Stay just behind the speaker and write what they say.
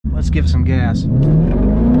Let's give it some gas.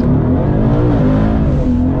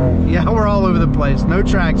 Yeah, we're all over the place, no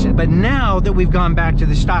traction. But now that we've gone back to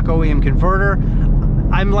the stock OEM converter,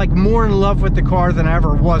 I'm like more in love with the car than I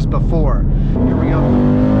ever was before. Here we go.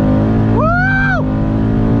 Woo!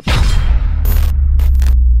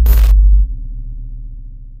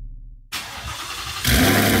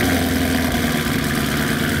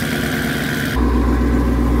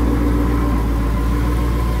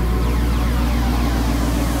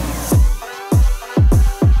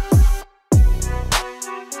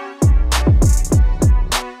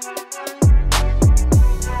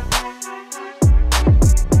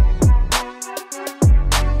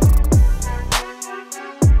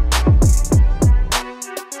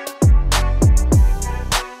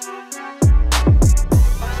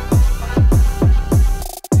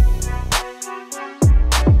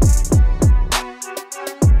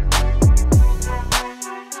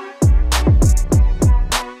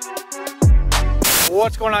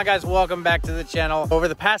 What's going on, guys? Welcome back to the channel. Over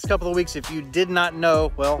the past couple of weeks, if you did not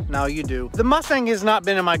know, well, now you do. The Mustang has not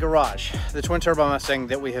been in my garage, the twin turbo Mustang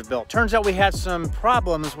that we have built. Turns out we had some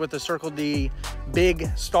problems with the Circle D big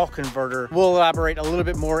stall converter. We'll elaborate a little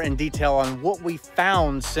bit more in detail on what we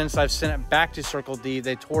found since I've sent it back to Circle D.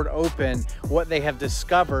 They tore it open, what they have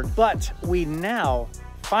discovered, but we now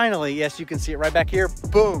finally, yes, you can see it right back here.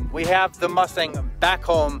 Boom, we have the Mustang back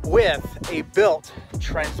home with a built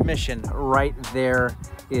transmission. Right there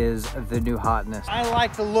is the new hotness. I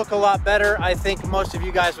like the look a lot better. I think most of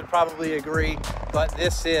you guys would probably agree, but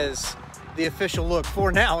this is the official look for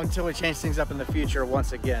now until we change things up in the future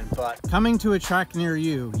once again. But coming to a track near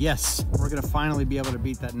you, yes, we're gonna finally be able to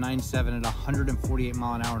beat that 9.7 at 148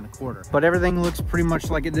 mile an hour and a quarter. But everything looks pretty much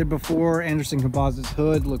like it did before. Anderson Composites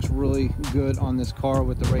hood looks really good on this car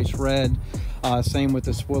with the race red. Same with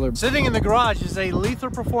the spoiler. Sitting in the garage is a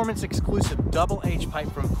Lethal Performance exclusive double H pipe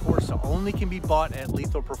from Corsa. Only can be bought at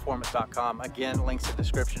lethalperformance.com. Again, links in the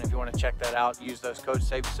description if you want to check that out. Use those codes,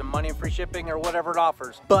 save you some money and free shipping or whatever it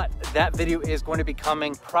offers. But that video is going to be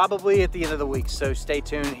coming probably at the end of the week, so stay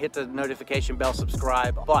tuned, hit the notification bell,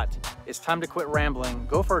 subscribe. But it's time to quit rambling,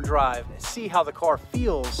 go for a drive, see how the car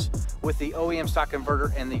feels with the OEM stock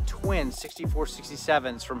converter and the twin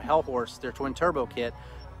 6467s from Hellhorse, their twin turbo kit.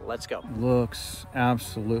 Let's go. Looks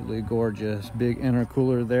absolutely gorgeous. Big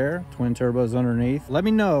intercooler there, twin turbos underneath. Let me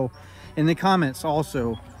know in the comments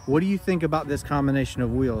also, what do you think about this combination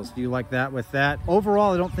of wheels? Do you like that with that?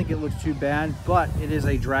 Overall, I don't think it looks too bad, but it is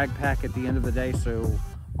a drag pack at the end of the day, so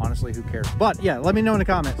honestly, who cares? But yeah, let me know in the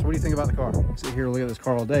comments. What do you think about the car? Sit here, look at this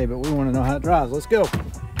car all day, but we want to know how it drives. Let's go.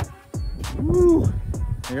 Woo.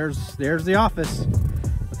 There's the office.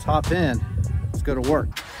 Let's hop in. Let's go to work.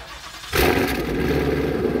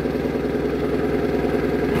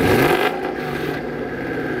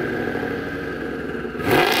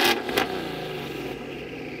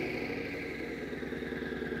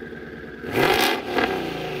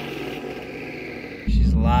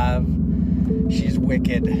 She's live, she's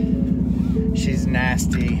wicked, she's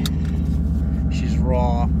nasty, she's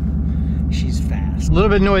raw, she's fast. A little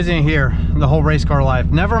bit noisy in here, the whole race car life.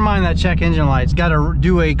 Never mind that check engine lights. Got to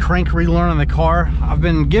do a crank relearn on the car. I've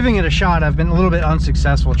been giving it a shot. I've been a little bit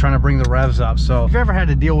unsuccessful trying to bring the revs up. So if you've ever had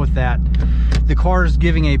to deal with that, the car is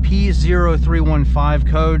giving a P0315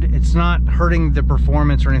 code. It's not hurting the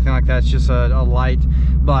performance or anything like that. It's just a light,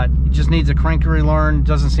 but it just needs a crank relearn.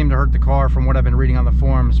 Doesn't seem to hurt the car from what I've been reading on the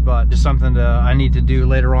forums, but just something I need to do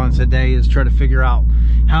later on today is try to figure out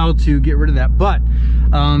how to get rid of that. But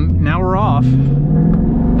now we're off.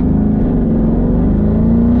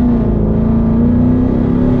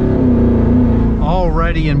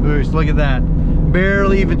 Already in boost, look at that.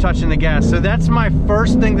 Barely even touching the gas. So that's my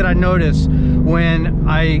first thing that I noticed when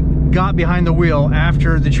I got behind the wheel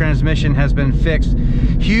after the transmission has been fixed.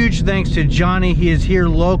 Huge thanks to Johnny. He is here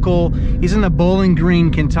local. He's in the Bowling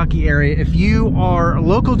Green, Kentucky area. If you are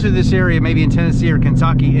local to this area, maybe in Tennessee or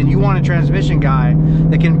Kentucky, and you want a transmission guy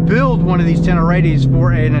that can build one of these 1080s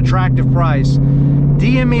for an attractive price,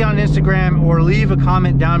 DM me on Instagram or leave a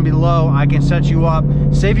comment down below. I can set you up,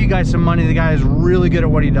 save you guys some money. The guy is really good at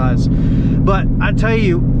what he does. But I tell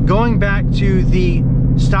you, going back to the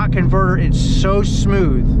stock converter, it's so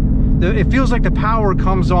smooth. It feels like the power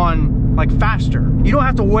comes on like faster. You don't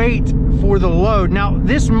have to wait for the load. Now,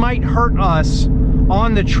 this might hurt us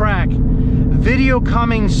on the track. Video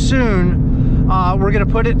coming soon. We're gonna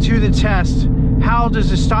put it to the test. How does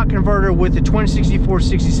the stock converter with the twin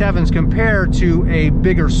 6467s compare to a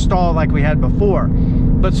bigger stall like we had before?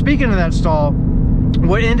 But speaking of that stall,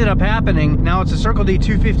 what ended up happening, now it's a Circle D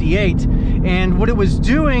 258, and what it was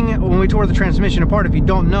doing when we tore the transmission apart, if you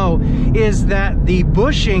don't know, is that the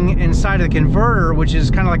bushing inside of the converter, which is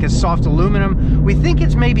kind of like a soft aluminum, we think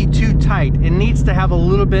it's maybe too tight. It needs to have a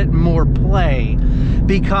little bit more play,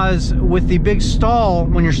 because with the big stall,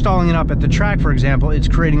 when you're stalling it up at the track, for example, it's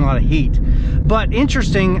creating a lot of heat. But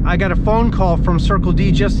interesting, I got a phone call from Circle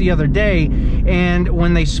D just the other day, and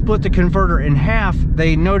when they split the converter in half,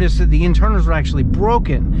 they noticed that the internals were actually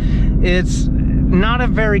broken. It's not a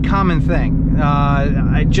very common thing.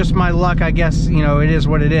 Just my luck, I guess, you know, it is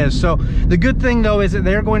what it is. So the good thing though is that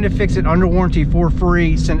they're going to fix it under warranty for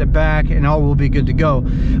free, send it back, and all will be good to go.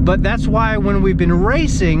 But that's why when we've been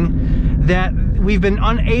racing, that we've been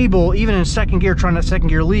unable, even in second gear, trying to second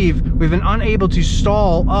gear leave, we've been unable to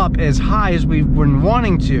stall up as high as we've been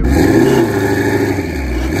wanting to.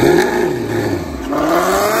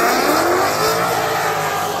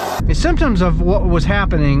 The symptoms of what was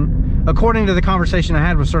happening, according to the conversation I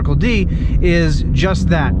had with Circle D, is just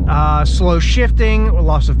that. Slow shifting,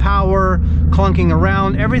 loss of power, clunking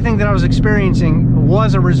around. Everything that I was experiencing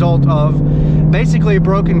was a result of basically a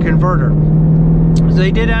broken converter. So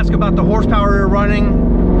they did ask about the horsepower we were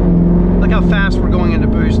running. Look how fast we're going into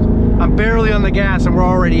boost. I'm barely on the gas and we're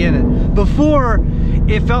already in it. Before,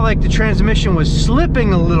 it felt like the transmission was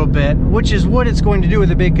slipping a little bit, which is what it's going to do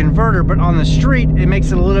with a big converter, but on the street, it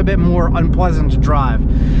makes it a little bit more unpleasant to drive.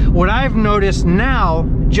 What I've noticed now,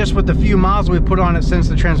 just with the few miles we've put on it since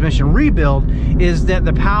the transmission rebuild, is that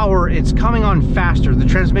the power, it's coming on faster. The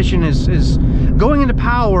transmission is going into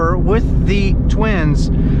power with the twins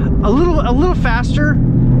a little faster.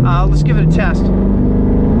 Let's give it a test.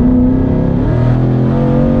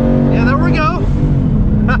 Yeah, there we go.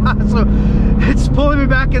 So it's pulling me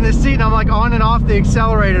back in the seat, and I'm like on and off the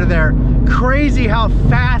accelerator there. Crazy how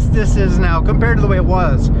fast this is now compared to the way it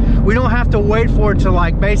was. We don't have to wait for it to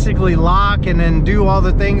like basically lock and then do all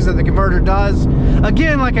the things that the converter does.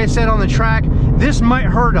 Again, like I said, on the track, this might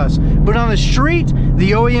hurt us, but on the street,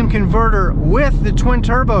 the OEM converter with the twin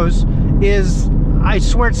turbos is, I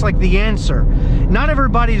swear, it's like the answer. Not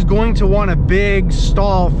everybody's going to want a big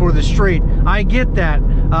stall for the street. I get that.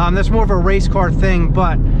 That's more of a race car thing,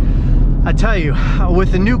 but I tell you,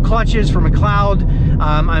 with the new clutches from McLeod,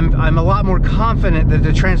 I'm a lot more confident that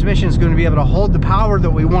the transmission is going to be able to hold the power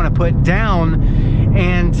that we want to put down,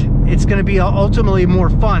 and it's going to be ultimately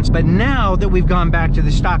more fun. But now that we've gone back to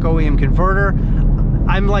the stock OEM converter,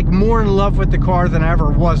 I'm like more in love with the car than I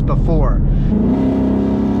ever was before.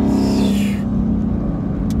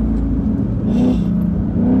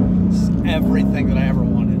 This is everything that I ever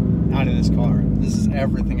wanted out of this car. This is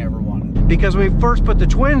everything I ever wanted. Because when we first put the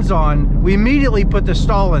twins on, we immediately put the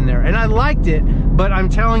stall in there, and I liked it, but I'm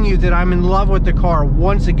telling you that I'm in love with the car.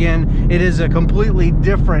 Once again, it is a completely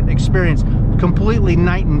different experience, completely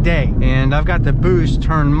night and day. And I've got the boost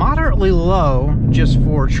turned moderately low just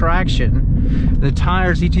for traction. The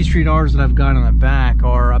tires, ET Street R's that I've got on the back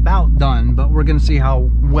are about done, but we're gonna see how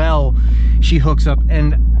well she hooks up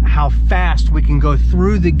and how fast we can go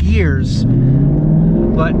through the gears.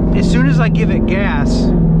 But as soon as I give it gas,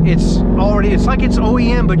 it's like it's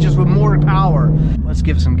OEM, but just with more power. Let's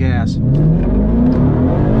give it some gas.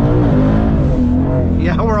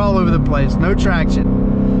 Yeah, we're all over the place, no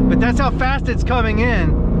traction. But that's how fast it's coming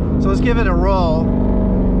in. So let's give it a roll.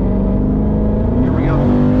 Here we go.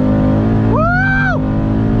 Woo!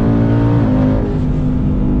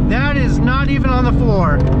 That is not even on the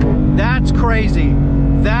floor. That's crazy.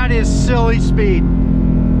 That is silly speed.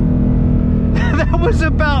 That was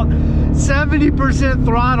about 70%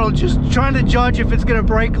 throttle, just trying to judge if it's gonna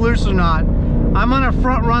break loose or not. I'm on a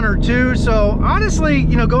front runner too, so honestly,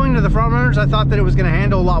 you know, going to the front runners, I thought that it was gonna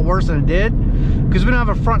handle a lot worse than it did, because we don't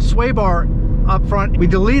have a front sway bar up front. We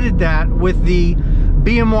deleted that with the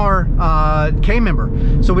BMR K-member.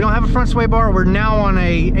 So we don't have a front sway bar. We're now on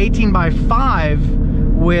a 18x5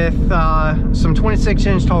 with some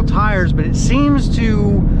 26-inch tall tires, but it seems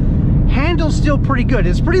to handle still pretty good.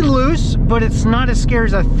 It's pretty loose, but it's not as scary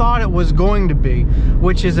as I thought it was going to be,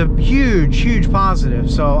 which is a huge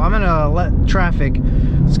positive. So I'm gonna let traffic,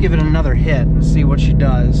 let's give it another hit and see what she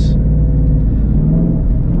does.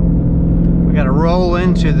 We gotta roll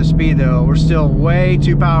into the speed though. We're still way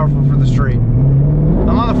too powerful for the street.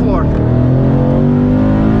 I'm on the floor.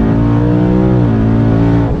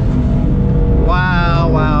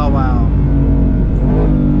 Wow.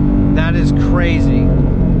 That is crazy.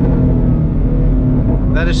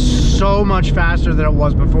 That is so much faster than it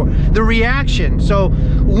was before. The reaction, so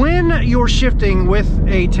when you're shifting with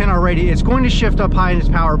a 10R radius, it's going to shift up high in its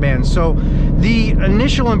power band. So the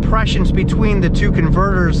initial impressions between the two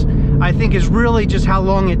converters, I think, is really just how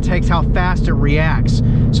long it takes, how fast it reacts.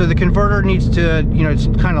 So the converter needs to, you know, it's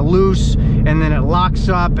kind of loose, and then it locks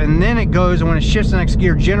up, and then it goes, and when it shifts the next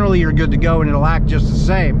gear, generally you're good to go and it'll act just the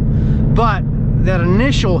same. But that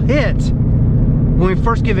initial hit, when we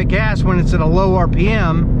first give it gas, when it's at a low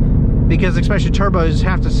RPM, because especially turbos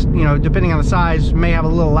have to, you know, depending on the size, may have a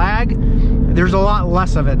little lag, there's a lot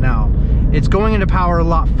less of it now. It's going into power a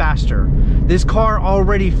lot faster. This car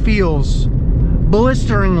already feels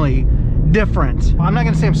blisteringly different. I'm not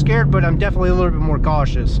gonna say I'm scared, but I'm definitely a little bit more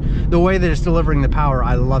cautious. The way that it's delivering the power,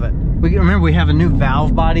 I love it. Remember, we have a new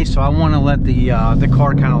valve body, so I wanna let the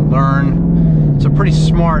car kind of learn. It's a pretty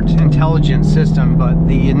smart, intelligent system, but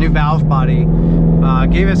the new valve body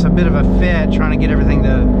gave us a bit of a fit, trying to get everything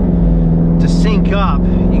to sync up.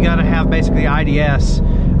 You gotta have basically IDS,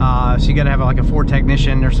 so you gotta have like a Ford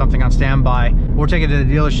technician or something on standby, or take it to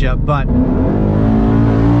the dealership. But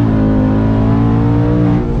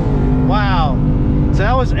wow, so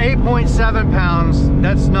that was 8.7 pounds.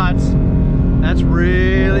 That's nuts. That's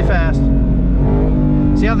really fast.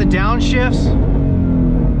 See how the downshifts?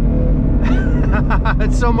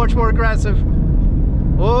 It's so much more aggressive.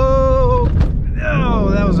 Oh, no,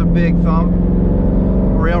 that was a big thump.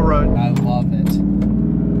 Railroad. I love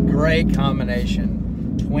it. Great combination.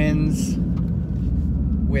 Twins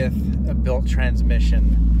with a built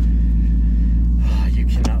transmission. You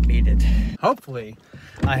cannot beat it. Hopefully,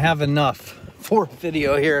 I have enough for a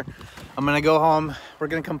video here. I'm gonna go home. We're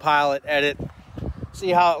gonna compile it, edit,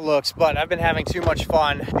 see how it looks. But I've been having too much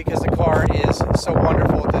fun because the car is so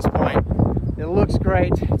wonderful at this point. It looks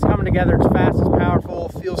great. It's coming together. It's fast, it's powerful,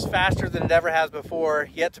 feels faster than it ever has before.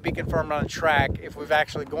 Yet to be confirmed on a track if we've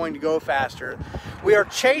actually going to go faster. We are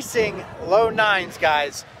chasing low 9s,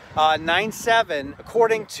 guys. 9.7,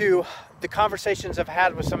 according to the conversations I've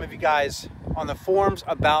had with some of you guys on the forums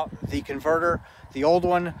about the converter, the old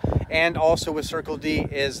one, and also with Circle D,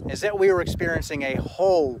 is that we were experiencing a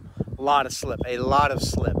whole lot of slip,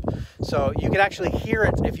 So you can actually hear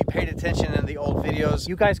it if you paid attention in the old videos.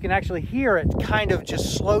 You guys can actually hear it kind of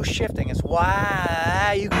just slow shifting. It's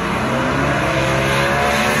why you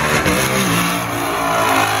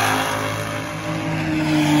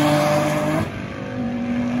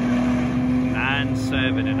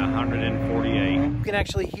 9.7 and 148. You can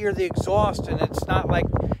actually hear the exhaust, and it's not like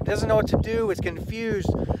it doesn't know what to do. It's confused.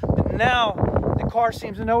 But now the car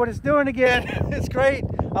seems to know what it's doing again. It's great.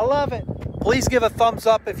 I love it. Please give a thumbs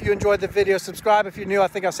up if you enjoyed the video. Subscribe if you're new. I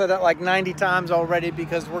think I've said that like 90 times already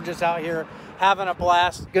because we're just out here having a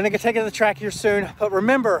blast. Gonna get taken to the track here soon. But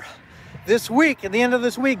remember, this week, at the end of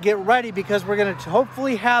this week, get ready because we're gonna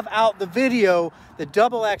hopefully have out the video, the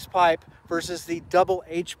double X pipe versus the double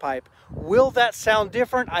H pipe. Will that sound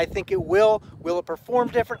different? I think it will. Will it perform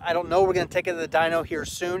different? I don't know. We're gonna take it to the dyno here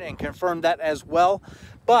soon and confirm that as well.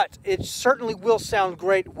 But it certainly will sound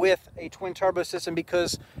great with a twin turbo system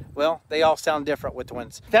because, well, they all sound different with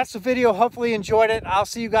twins. That's the video. Hopefully you enjoyed it. I'll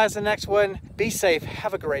see you guys in the next one. Be safe.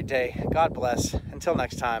 Have a great day. God bless. Until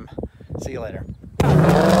next time. See you later.